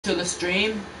To the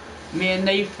stream, me and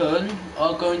Nathan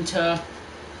are going to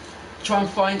try and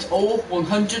find all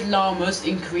 100 llamas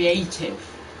in creative.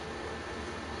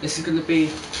 This is going to be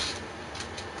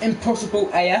impossible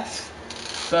AF,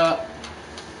 but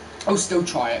I'll still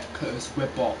try it because we're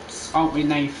bots, aren't we,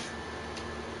 Nath?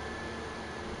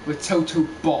 We're total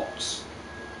bots.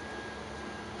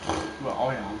 Well,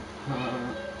 I am.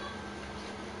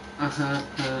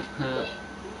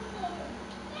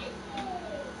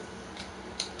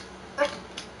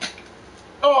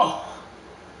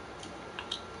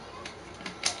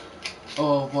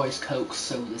 Oh, why is Coke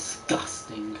so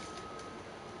disgusting?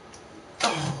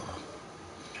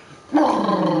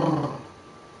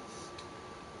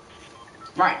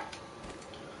 Right.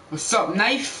 What's up,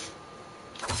 Nath?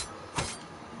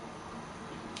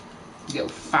 You little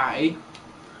fatty.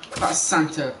 That's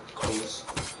Santa Claus.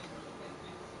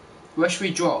 Where should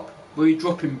we drop? Where are we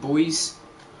dropping, boys?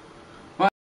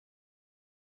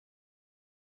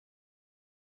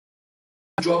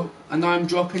 And I'm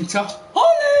dropping to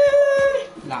Holly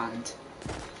Land.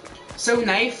 So,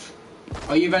 Nath,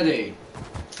 are you ready?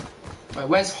 Right,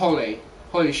 where's Holly?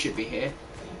 Holly should be here.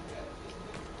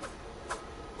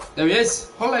 There he is,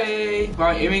 Holly.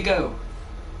 Right, here we go.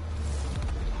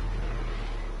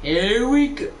 Here we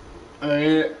go.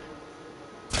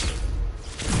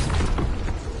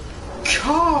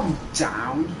 Calm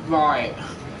down. Right,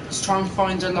 let's try and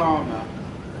find a llama.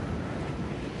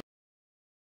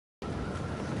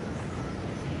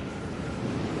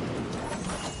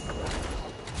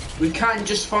 We can't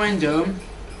just find them,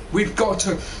 we've got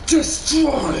to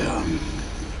destroy them!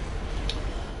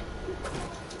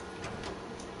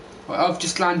 Well, I've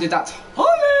just landed at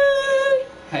Holly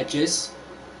Hedges.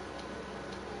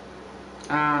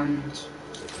 And,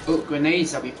 oh,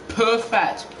 grenades, that'll be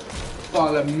perfect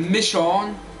for the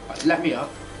mission. Right, let me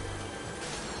up.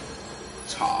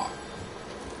 Tar.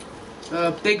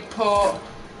 Big pot.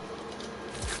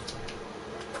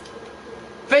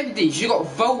 Vendys, you got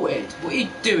voted. What are you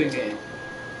doing here?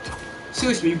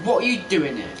 Seriously, what are you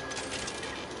doing here?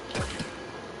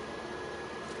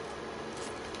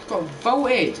 Got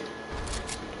voted.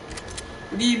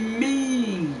 What do you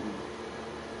mean?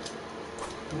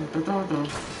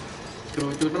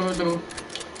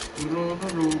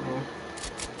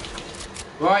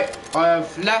 Right, I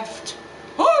have left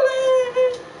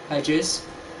Holly Hedges.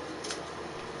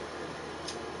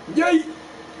 Yay!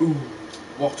 Ooh.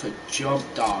 What a jump,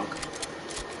 dog.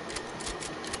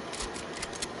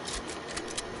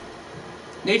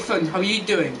 Nathan, how are you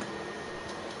doing?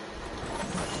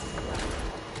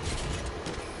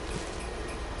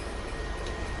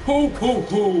 Ho ho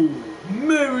ho!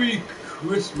 Merry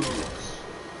Christmas!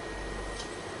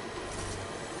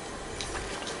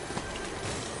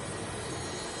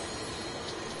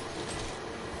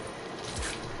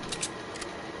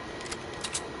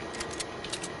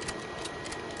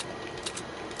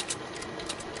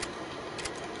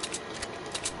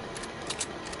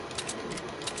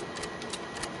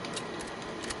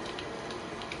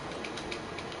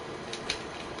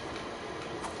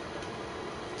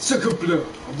 Sucker blue,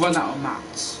 I've run out of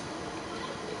mats.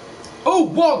 Oh,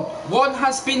 one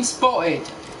has been spotted.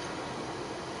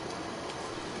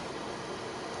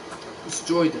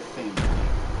 Destroy the thing.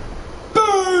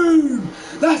 Boom!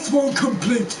 That's one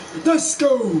complete. Let's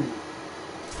go.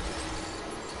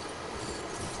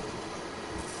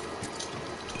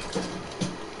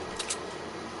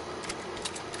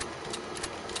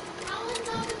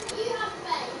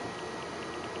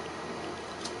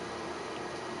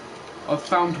 I've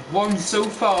found one so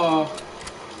far.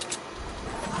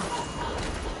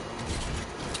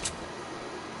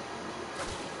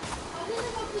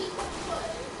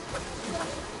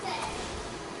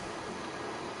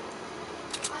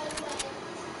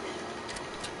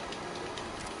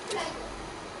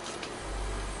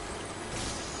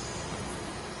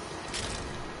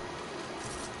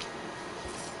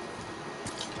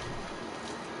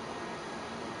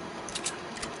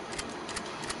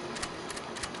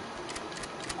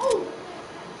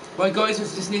 Right guys, I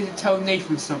just need to tell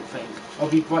Nathan something. I'll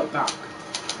be right back.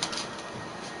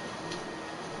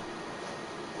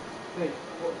 Hey,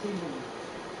 what team are you?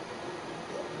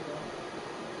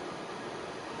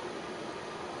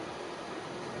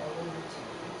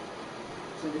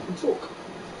 So we can talk.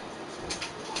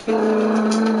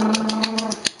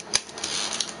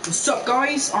 What's up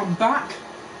guys, I'm back.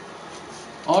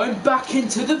 I'm back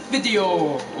into the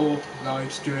video, or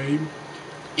live stream,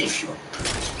 if you're...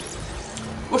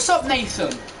 What's up,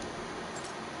 Nathan?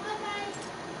 Hi, guys.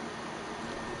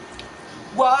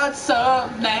 What's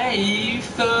up,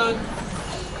 Nathan?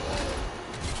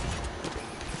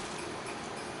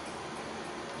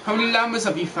 How many llamas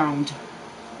have you found?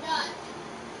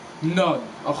 None. None.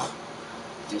 Oh,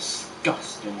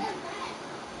 disgusting.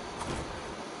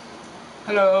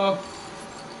 Hello.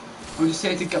 I'm just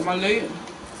here to get my loot.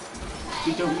 If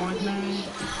you don't mind me.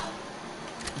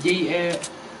 Yeet it.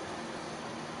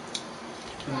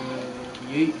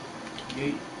 Yeet.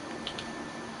 Yeet.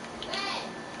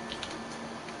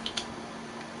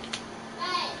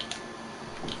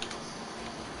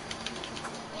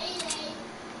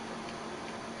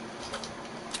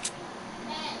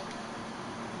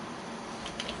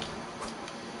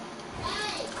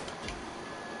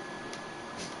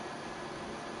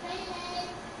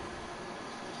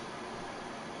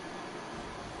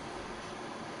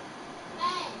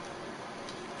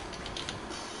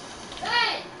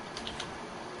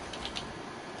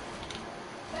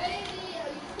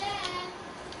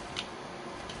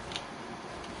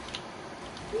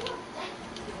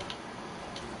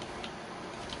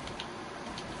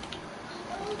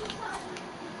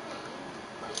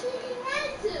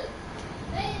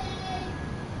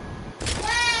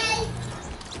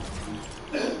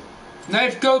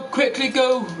 Now quickly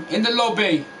go in the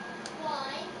lobby.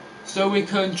 Why? So we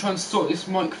can try and sort this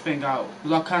mic thing out.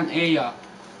 Because I can't hear ya.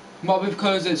 Might be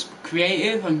because it's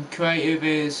creative and creative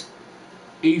is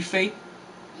oofy.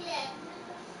 Yeah.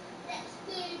 Let's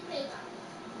do bigger.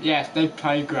 Yes, the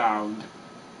playground.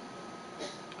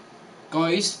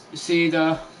 Guys, you see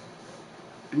the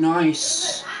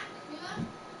nice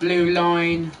blue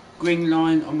line, green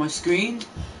line on my screen?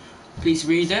 Please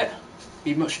read it.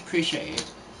 Be much appreciated.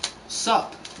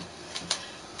 Sup?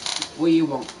 What do you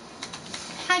want?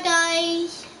 Hi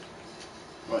guys.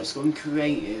 Right, it's going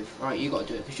creative. Right, you gotta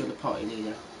do it because you're the party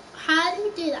leader. How do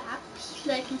we do that? Please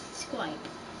like and subscribe.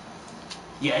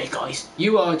 Yeah, guys,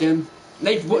 you are them.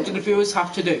 Nate, what do the viewers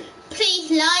have to do?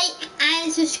 Please like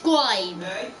and subscribe.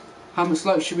 How much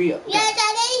likes should we get? Yeah,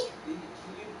 Daddy.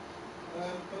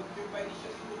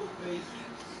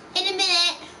 In a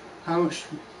minute. How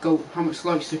much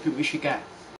likes do you think we should get?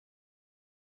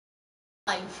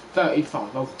 5.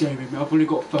 35. Oh, damn it, I've only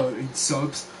got 13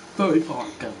 subs.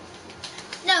 35, go.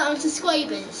 No, I'm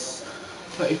subscribers.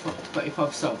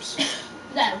 35 subs.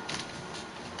 No.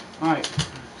 Alright,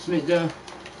 submit the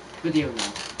video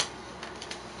now.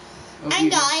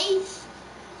 And guys,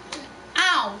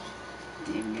 ow,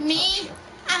 Damn it, me touch you.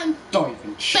 and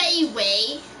Diving.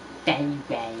 Baby.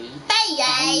 Baby.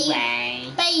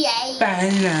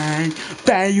 Baby.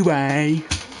 Baby.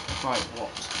 Right, what?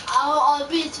 I'll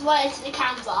be right to the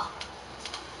camera.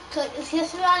 Cause it's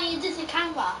just what I need to the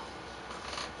camera.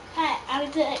 Okay, I'll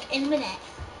do it in a minute.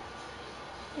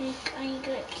 I need to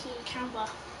go to the camera.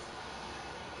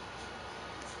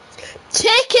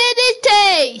 Chicken is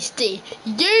tasty.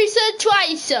 You should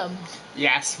try some.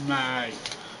 Yes, mate.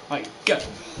 Right, go.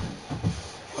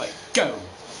 Right, go.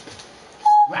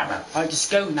 Right,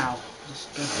 just go now.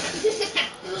 Just go.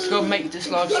 Let's go make this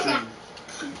live stream.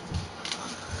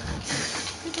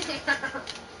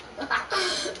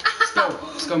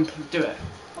 Let's go and do it.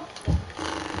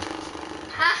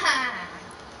 Haha.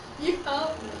 You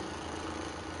helped me.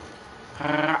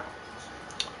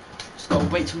 Just gotta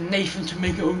wait till Nathan to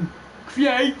make it on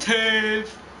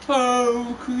creative.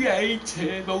 Oh,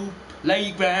 creative. Oh,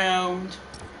 playground.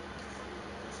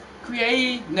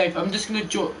 Create. Nathan, I'm just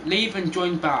gonna leave and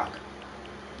join back.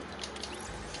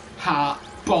 Ha,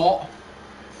 bot.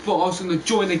 Thought I was gonna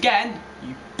join again.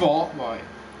 You bot. Right.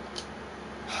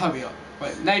 Hurry up.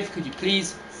 Right, Nathan, could you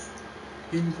please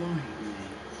invite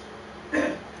me?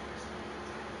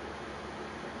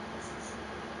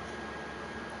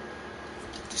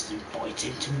 Just invite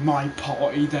him to my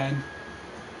party then.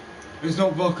 It's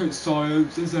not rocket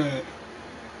science, is it?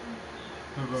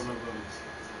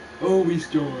 Oh, he's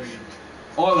joined.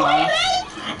 Hola.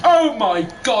 Oh my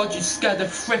god, you scared the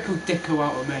freckle dicker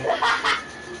out of me.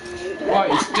 Right,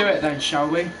 let's do it then, shall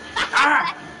we?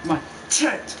 Ah! My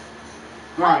tit!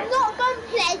 Right. I'm not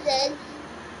unpleasant.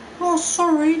 Oh,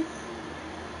 sorry.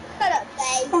 Shut up,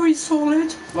 babe. Sorry,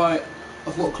 Solid. Right,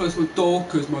 I've got to close my door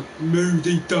because my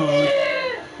moody dad.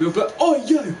 You'll be like, oh,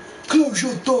 yo, close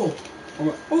your door. I'm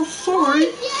like, oh,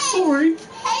 sorry. Sorry.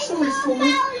 Sorry,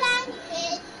 Solid.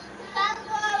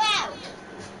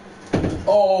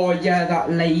 Oh, yeah, that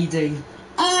lady.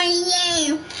 Oh,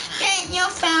 you. Get your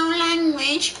foul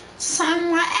language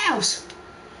somewhere else.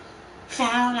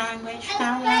 Foul language,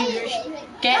 foul language.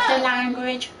 Get the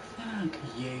language. Fuck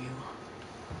you.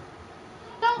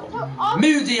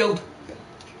 Moody old.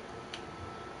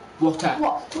 What at?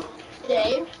 What?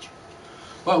 Dave?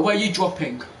 Right, where are you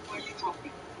dropping?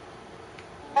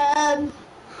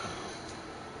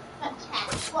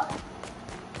 What?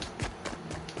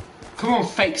 Come on,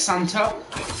 fake Santa.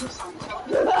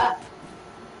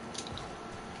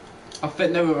 I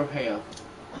think they were here.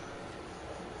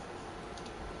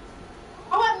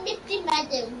 I want Misty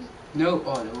Meadows. No,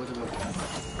 oh, they would have.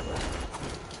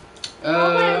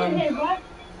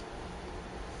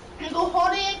 Can I go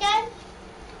Holly again?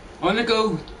 I'm gonna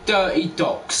go Dirty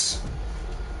Docks.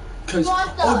 Cause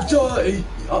Why I'm dirty.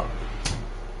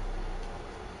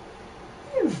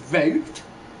 You rude.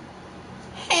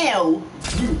 Hell,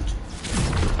 rude.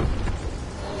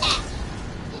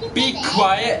 Be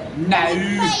quiet now.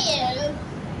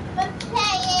 We're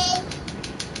playing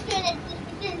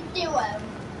duo.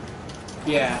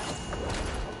 Yeah.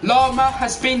 Llama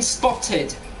has been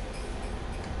spotted.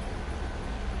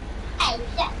 Hey,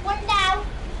 that's one down,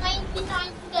 99 to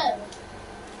go.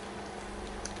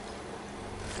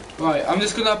 Right, I'm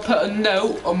just gonna put a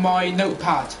note on my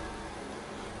notepad.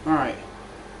 Right.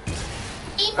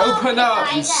 Open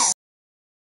up and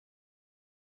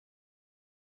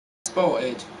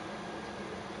spotted.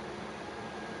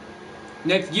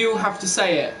 Nick, you have to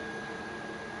say it.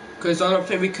 Because I don't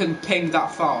think we can ping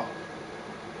that far.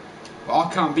 But I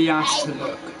can't be asked to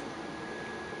look.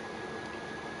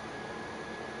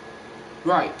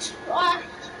 Right.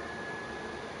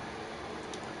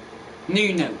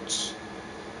 New notes.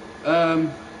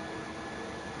 1.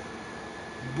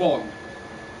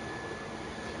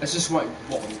 Let's just write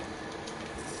 1.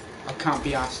 I can't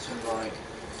be asked to write.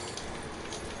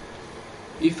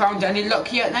 You found any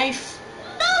luck yet, Nath?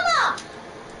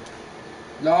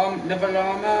 Another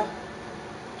llama.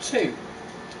 2.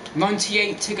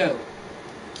 98 to go.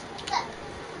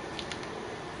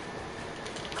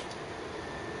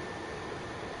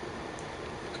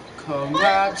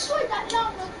 Congrats.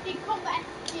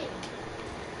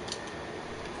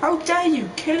 How dare you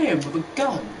kill him with a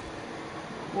gun?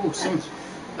 Oh,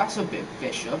 that's a bit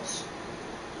vicious.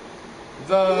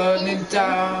 Running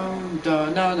down,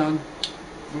 dun dun dun.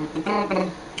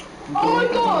 Oh my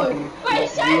god! Wait,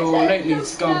 You're lately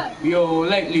scum. You're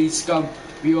lately scum.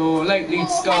 You're lately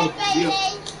scum.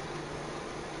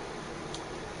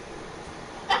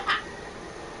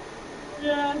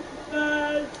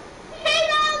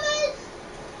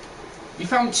 You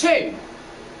found 2.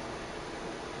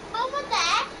 Over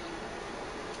there.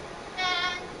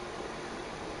 And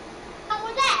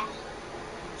over there.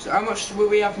 So how much will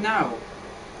we have now?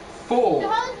 4. So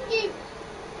how did you?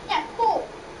 Yeah, 4.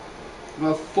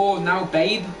 Well, 4 now,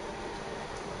 babe.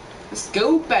 Let's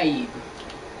go, babe.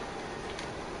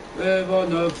 We're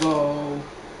on a roll.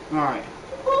 Right.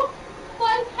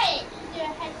 1 hit. Do a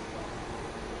head.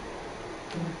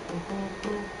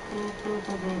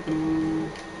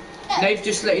 They've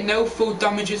just let you know full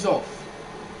damage is off.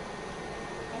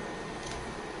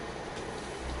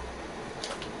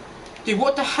 Dude,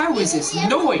 what the hell is this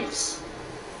noise?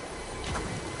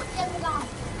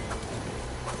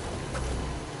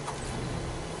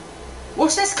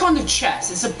 What's this kind of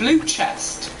chest? It's a blue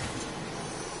chest.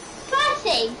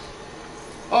 Pricing.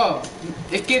 Oh,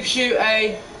 it gives you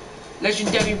a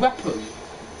legendary weapon.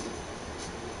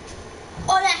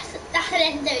 Oh, that's a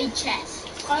legendary chest.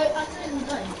 I didn't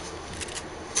know.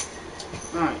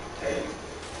 Right.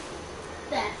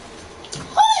 There.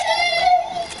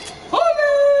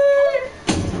 Holly!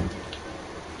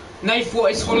 Nath,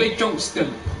 what is Holly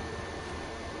Johnston?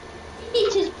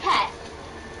 Peter's pet.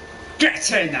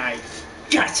 Get in, Nath!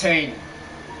 Get in!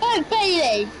 Oh,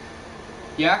 Bailey.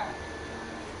 Yeah?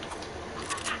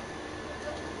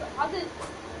 I did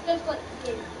just like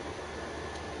you.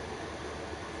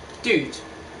 Dude,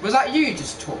 was that you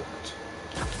just talked?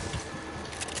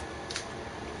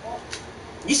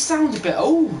 You sound a bit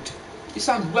old. You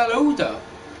sound well older.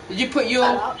 Did you put your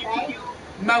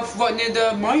mouth right near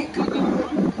the mic?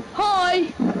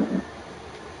 Hi.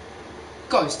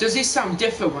 Guys, does he sound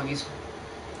different when he's...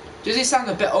 Does he sound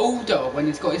a bit older when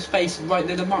he's got his face right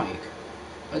near the mic?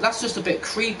 Like, that's just a bit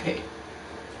creepy.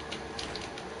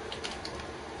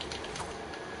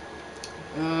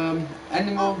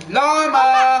 Any more?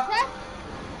 Llama!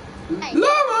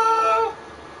 Llama!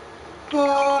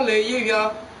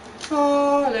 Hallelujah!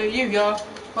 Hallelujah!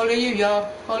 Hallelujah!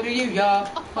 Hallelujah!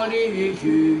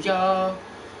 Hallelujah!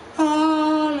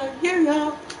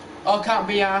 Hallelujah! I can't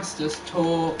be asked to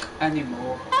talk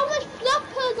anymore. How much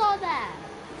floppers are there?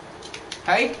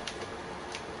 Hey?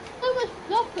 How much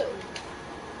floppers?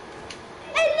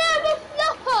 Another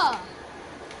flopper!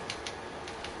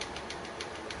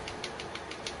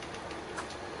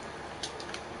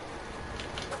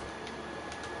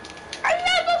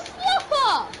 Another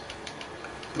flopper!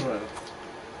 Bro.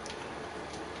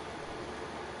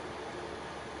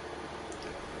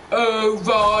 Oh,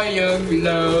 Ryan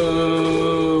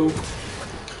Low.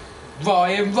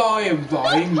 Ryan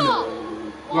Low.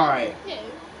 Right.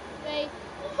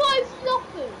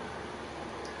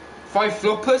 5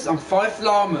 floppers and 5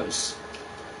 llamas.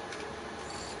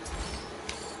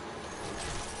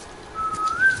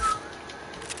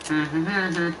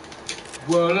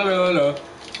 Whoa la la la.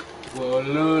 Whoa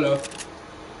la la.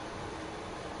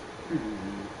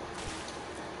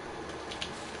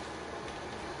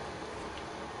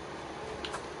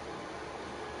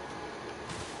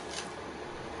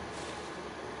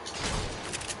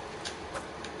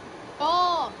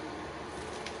 Oh!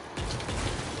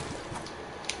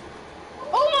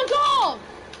 Oh my god!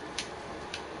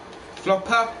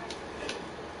 Flopper?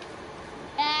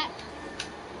 Yeah.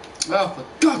 Oh, for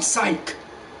God's sake!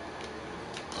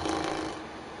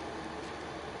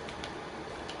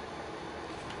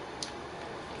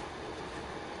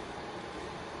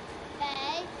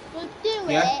 Okay, we'll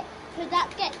do Yeah. it, because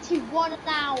that gets you 1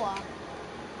 hour.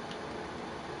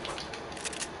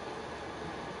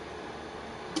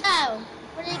 No,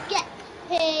 when it gets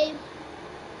to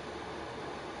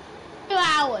 2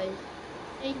 hours,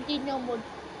 then you do normal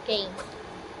game.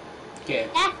 Okay.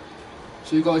 Yeah?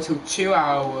 So you got till 2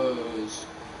 hours.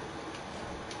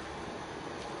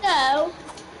 So,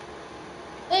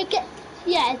 when it gets,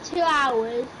 yeah, 2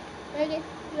 hours. When it gets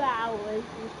 2 hours,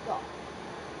 you stop.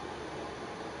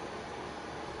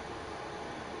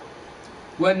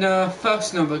 When the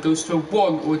first number goes to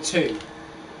 1 or 2.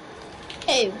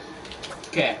 2.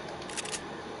 Okay.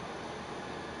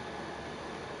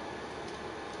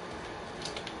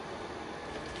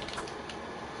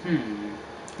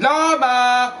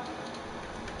 Llama!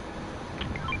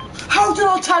 How did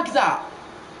I tag that?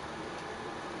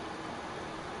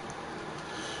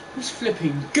 Let's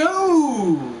flipping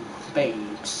go,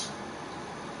 babes.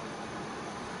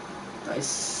 That is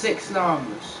 6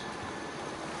 llamas.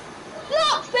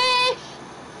 Blackfish!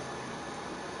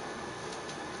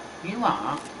 You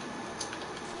are.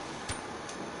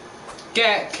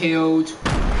 Get killed.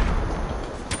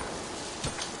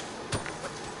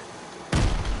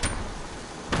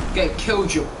 Get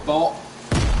killed, you bot.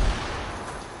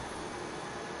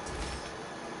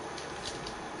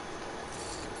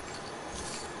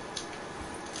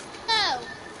 No,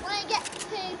 when it gets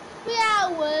to 3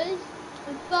 hours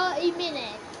and 30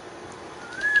 minutes.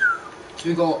 So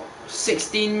we got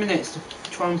 16 minutes to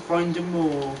try and find them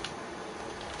all.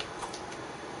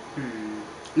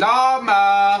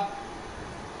 Llama!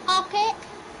 Okay.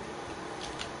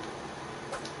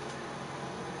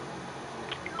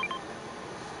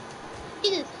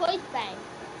 Jesus Christ, babe.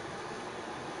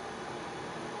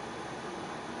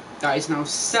 That is now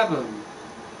 7.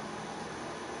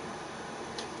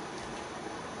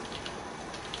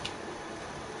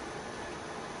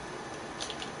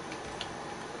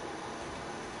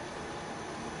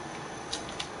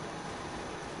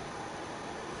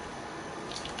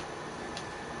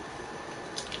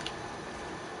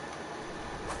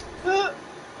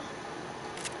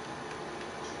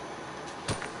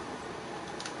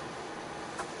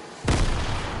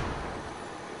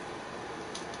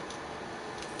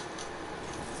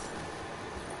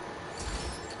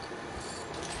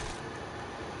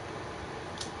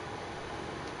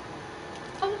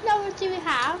 How much numbers do we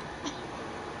have?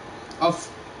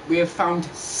 We have found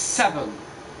 7.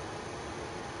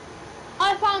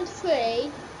 I found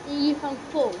 3, and you found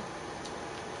 4.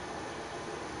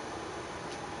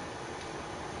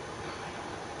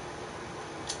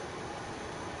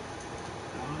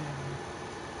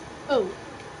 Oh.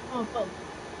 Oh, both.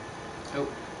 Oh.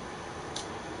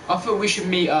 I thought we should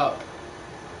meet up.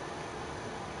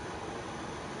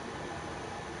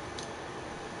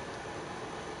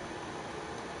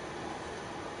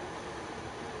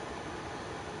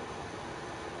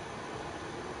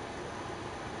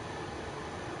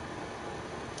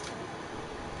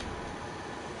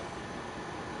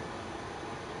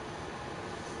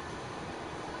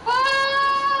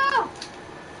 Ah!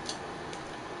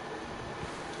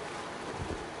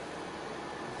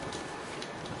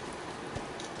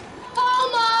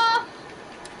 Mama!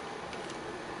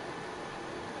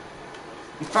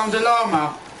 We found a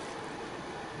llama.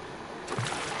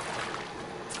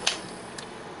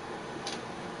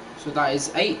 So that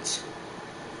is 8.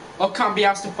 I can't be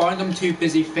asked to find, I'm too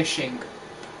busy fishing.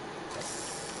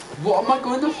 What am I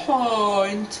going to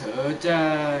find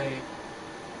today?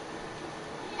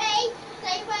 Hey,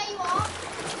 stay where you are.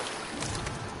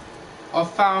 I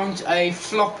found a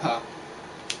flopper.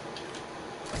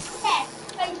 Yes,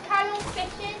 so you carry on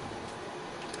fishing.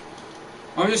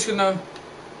 I'm just gonna...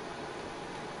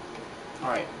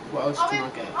 Alright, what else can I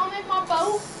get? I'm in my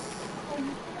boat.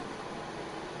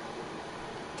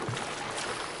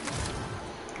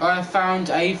 I found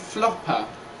a flopper.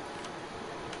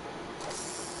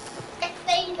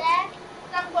 Stay there.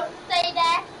 I'm going to stay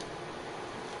there.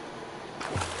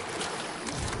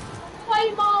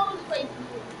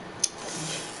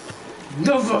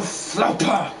 Another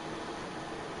flopper!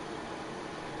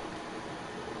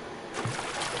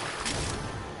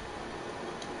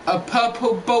 A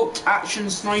purple bolt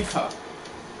action sniper.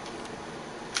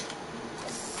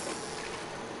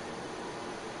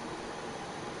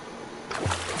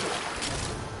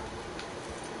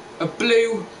 A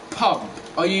blue pump.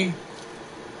 Are you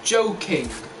joking?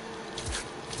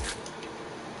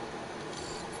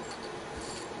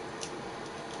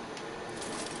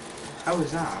 How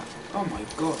is that? Oh my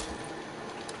god.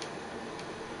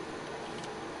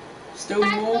 Still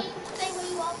more? Stay where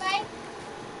you are, babe.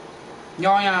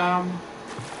 Yeah, I am.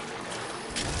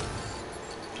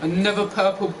 Another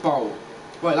purple bolt.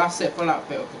 Right, that's it for that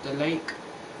bit of the lake.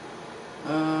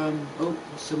 Oh,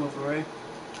 some over here.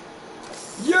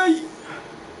 Yay!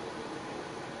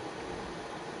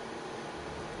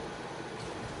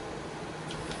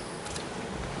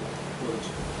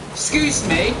 Excuse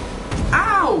me.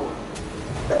 Ow!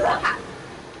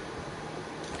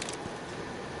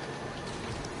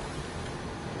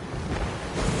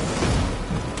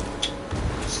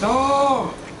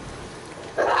 Stop!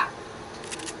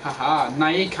 Haha, now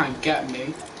you can't get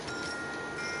me.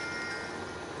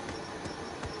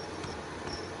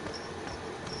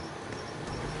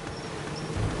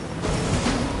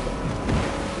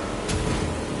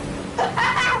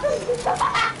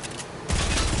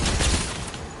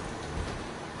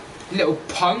 Little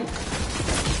punk.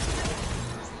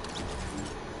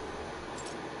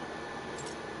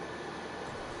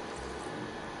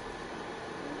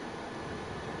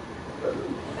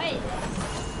 Wait.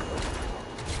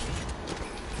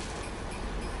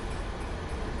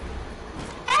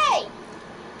 Hey!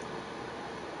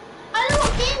 I know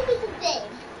what game we can do.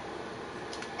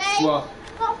 Hey, What?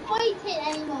 not fighting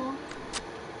anymore.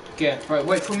 Yeah, right,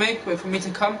 wait for me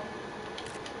to come.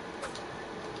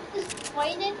 Just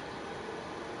waiting.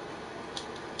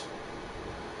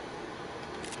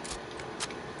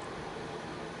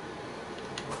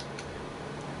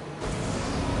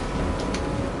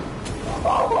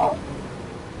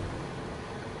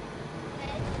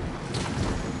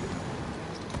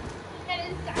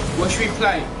 What should we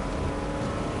play?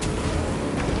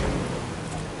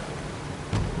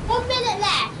 1 minute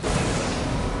left.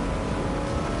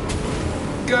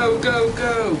 Go, go,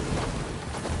 go!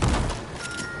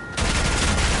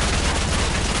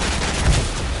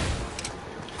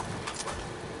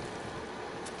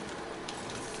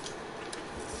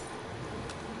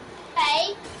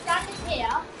 Hey, stand in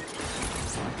here.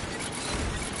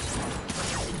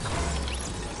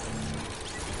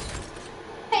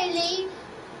 Hey, leave.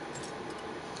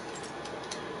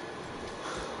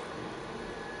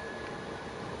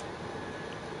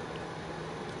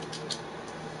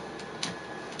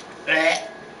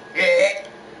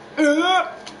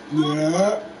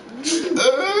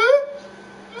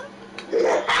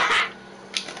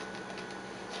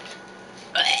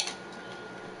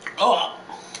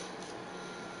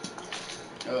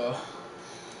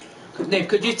 Dave,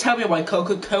 could you tell me why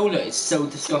Coca-Cola is so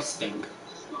disgusting?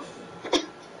 Can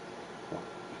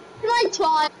I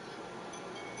try?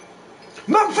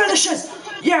 Mum finishes!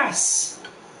 Yes!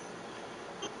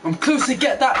 I'm close to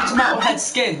get that tomato head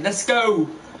skin. Let's go!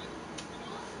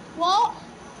 What?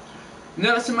 You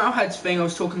know that tomato head thing I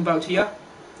was talking about here?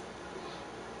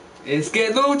 It's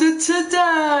getting ordered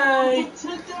today!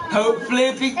 Hopefully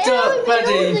it'll be done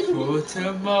ready for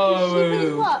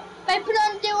tomorrow. What? They put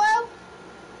on duo?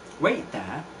 Wait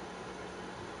there.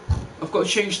 I've got to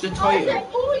change the Oh, title. they're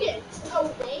ordered,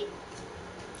 Toby.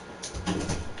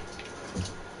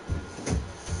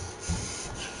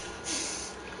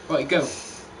 Right, go.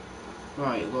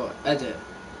 Right, what? Edit.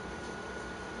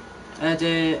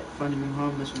 Edit. Finding him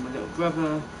harmless with my little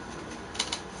brother.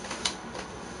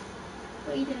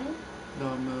 What are you doing?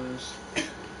 Llamas.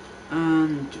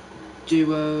 And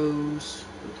duos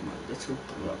with my little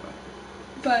brother.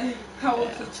 But how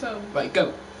was the troll? Right,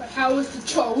 go. But how was the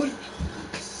troll?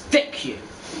 Stick you.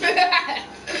 Can't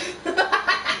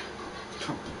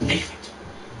believe it.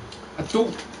 I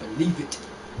don't believe it.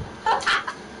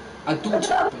 I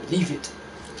don't believe it.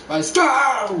 Let's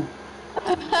go!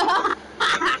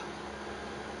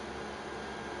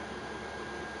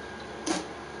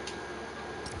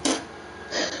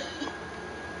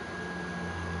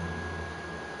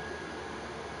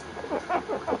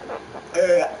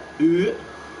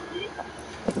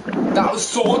 That was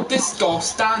so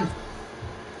disgusting.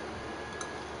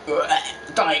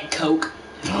 Diet Coke.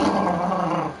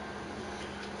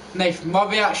 Nathan, my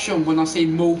reaction when I see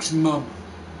Morg's mum.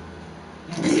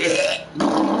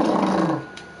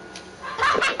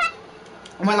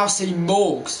 When I see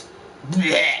Morg's.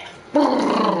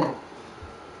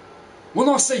 When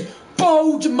I see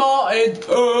Bold, Martin!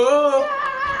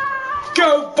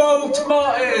 Go Bold,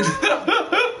 Martin!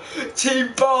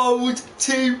 Team Bold!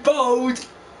 Team Bold!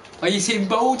 Are you Team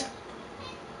Bold?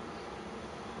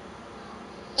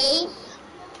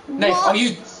 No, are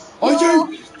you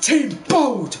Team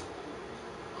Bold?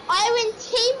 I'm in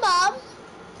Team Mum,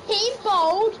 Team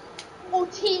Bold, or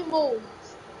Team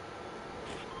Wolves.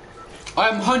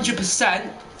 I'm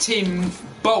 100% Team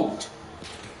Bold.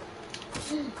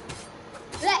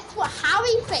 That's what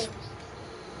Harry thinks.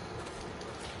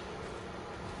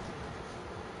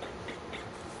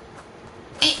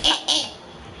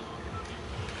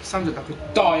 Sounded like a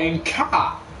dying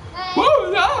cat.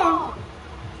 Whoa, no.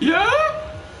 Yeah?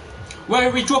 Where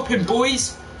are we dropping,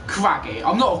 boys? Craggy.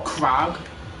 I'm not a crab.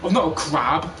 I'm not a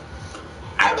crab.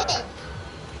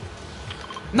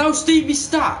 No, Stevie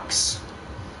Stacks.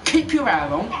 Keep your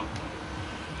hair on.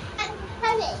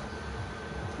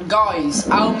 Guys,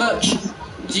 how much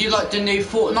do you like the new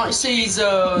Fortnite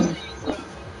season?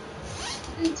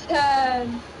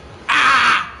 10.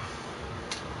 Ah!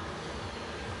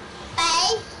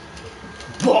 Hey,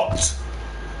 What?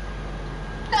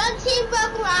 don't Team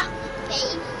Brother after me.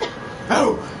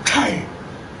 Okay.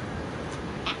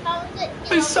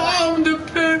 The sound of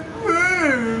pet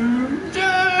rude.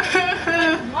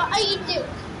 What are you doing?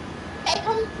 Hey,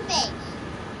 come to me.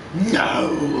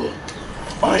 No,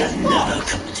 I am never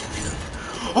coming to you.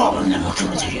 I will never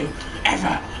come to you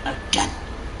ever again.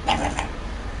 Never, ever.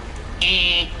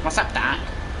 What's up, Dad?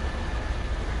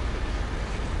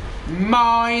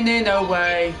 Mining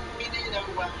away.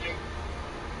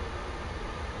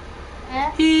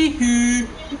 Hee hee.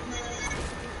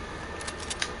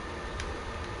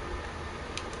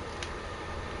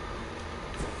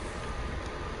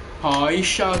 Hi,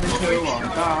 Shalico, I'm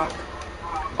back.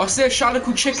 I see a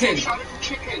Shalico chicken.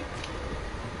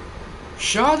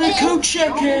 Shalico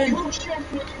chicken.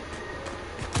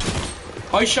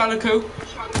 Hi, Shalico.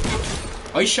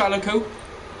 Hi, Shalico.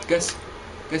 Guess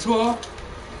what?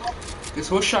 Guess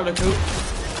what, Shalico?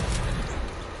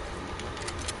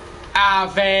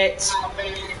 Have it.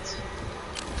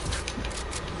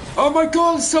 Oh my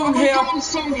God, there's someone here.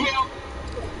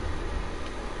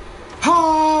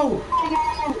 How?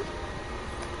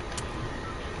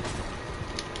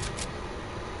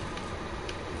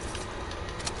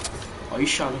 Hi,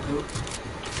 Shalico.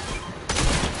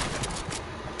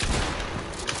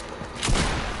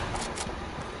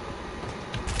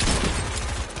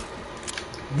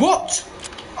 What?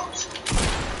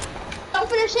 Don't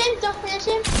finish him, don't finish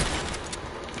him.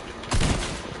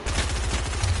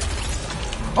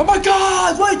 Oh my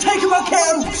God! Why are you taking my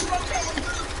kills?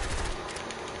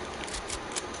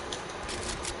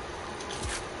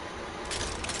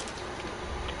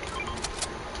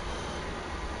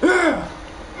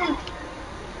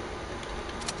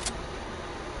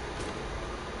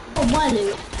 Oh, my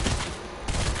loot.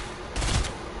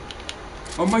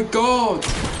 Oh my God!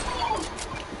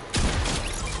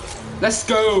 Let's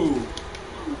go!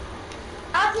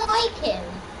 I like him.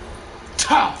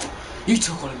 Tough! You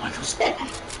took all of Michael's.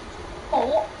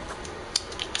 Oh.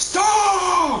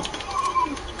 Stop!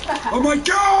 Oh my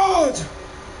God!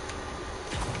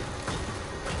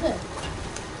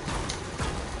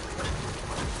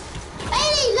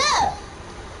 Hey, look!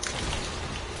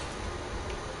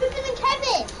 Look at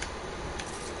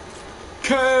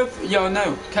Kevin. Yeah,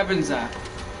 no, Kevin's there.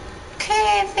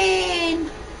 Kevin!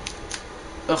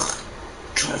 Ugh,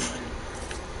 Kevin.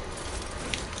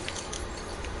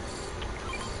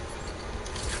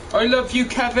 I love you,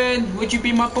 Kevin. Would you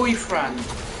be my boyfriend?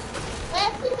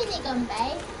 Where's the minigun,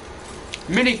 babe?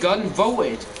 Minigun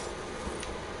voted.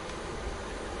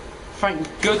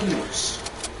 Thank goodness.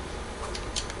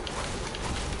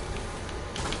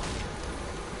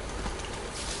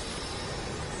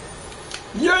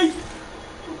 Yay!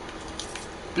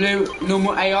 Blue,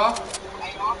 normal AR.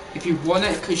 If you want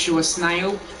it, because you're a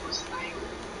snail.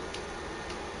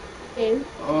 Who?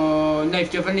 No, do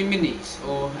you have any minis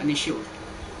or any shield?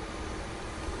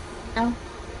 No.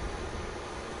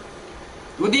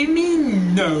 What do you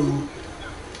mean, no?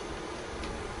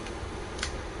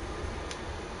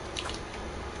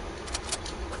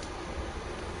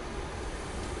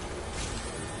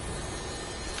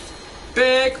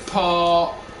 Big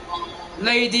pot.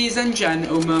 Ladies and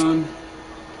gentlemen.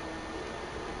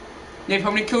 Nave,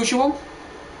 how many kills you want?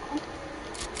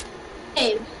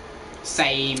 2.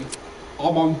 Same.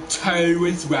 I'm on 2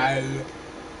 as well.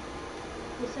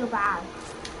 You're so bad.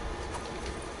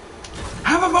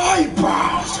 Have a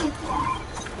eyebrows!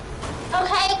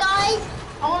 Okay, guys.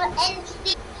 I want to end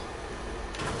the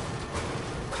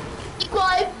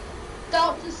subscribe.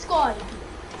 Don't subscribe.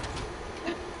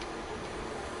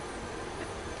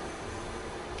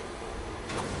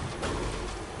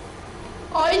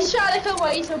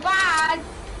 why he's so bad.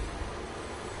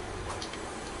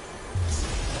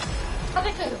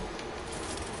 Radical.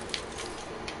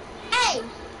 Hey.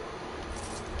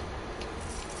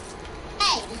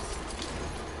 Hey.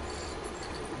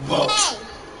 Whoa. Hey.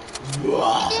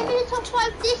 Whoa. Give me the top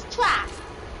 5 this track.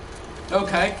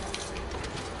 Okay.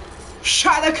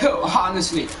 Shadaco,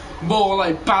 honestly. More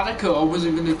like Badaco. I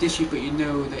wasn't gonna dish you, but you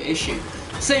know the issue.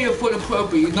 Say you're full of pro,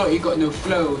 but you're not, you got no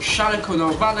flow. Shadaco,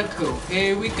 not Radical.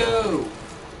 Here we go.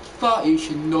 Thought you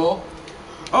should know.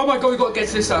 Oh my god, we gotta get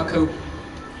to this circle.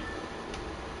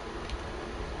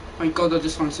 My god, I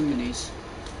just found some minis.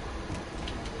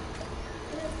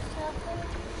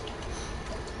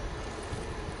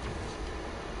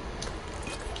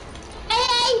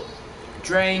 Hey.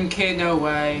 Drinking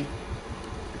away.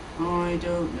 I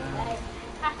don't know.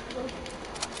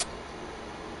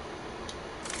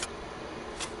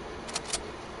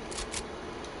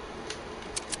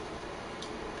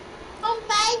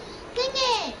 Okay, sing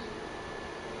it.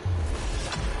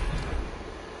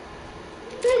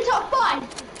 Do the top 5.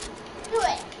 Do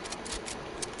it.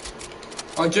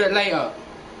 I'll do it later.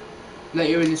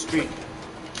 Later in the stream.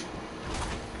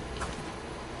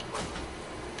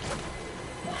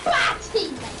 Bad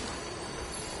teammate.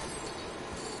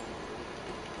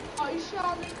 I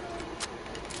shall be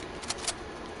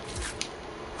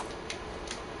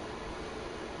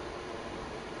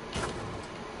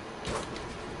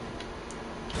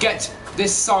Get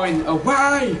this sign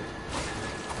away!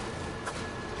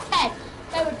 dead.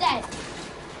 They were dead.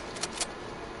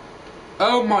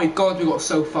 Oh my god, we got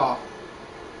so far.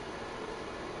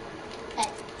 Dead.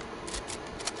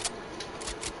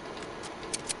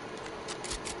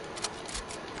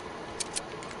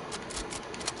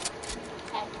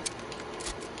 Dead.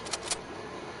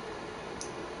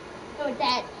 They were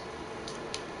dead.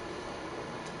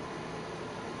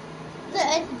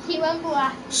 The team member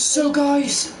after. So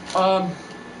guys, I'm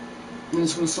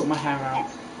just gonna sort my hair out.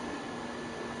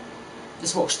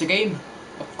 Let's watch the game.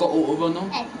 I've got auto run on.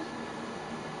 Dead.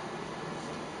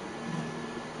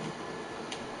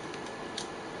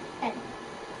 Dead.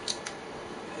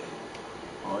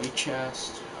 Hi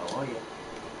chest, how are you?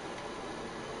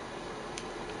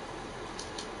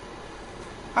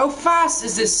 How fast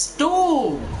is this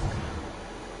storm?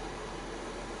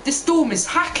 This storm is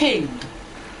hacking!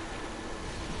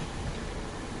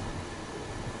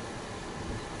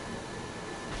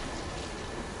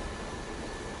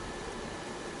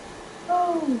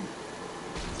 Oh.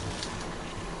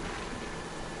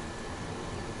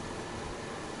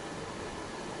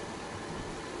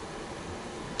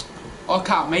 I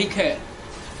can't make it.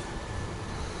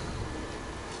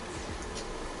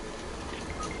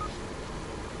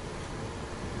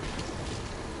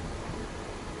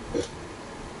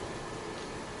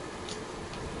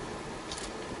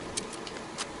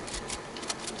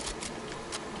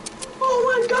 Oh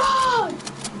my god!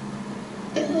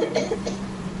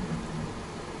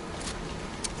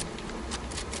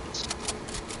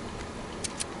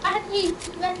 I had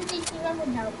to use team member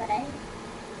now, okay?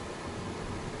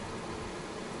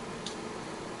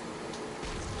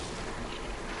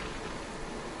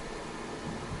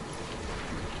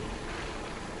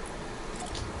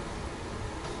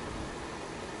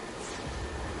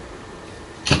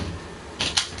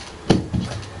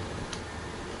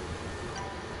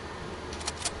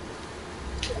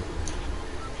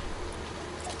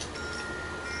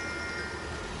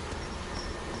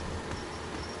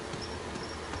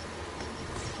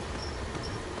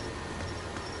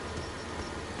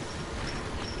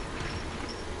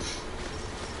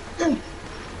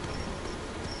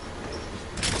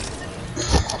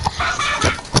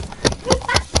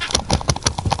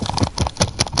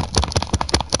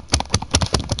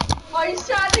 I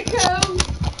Shadico!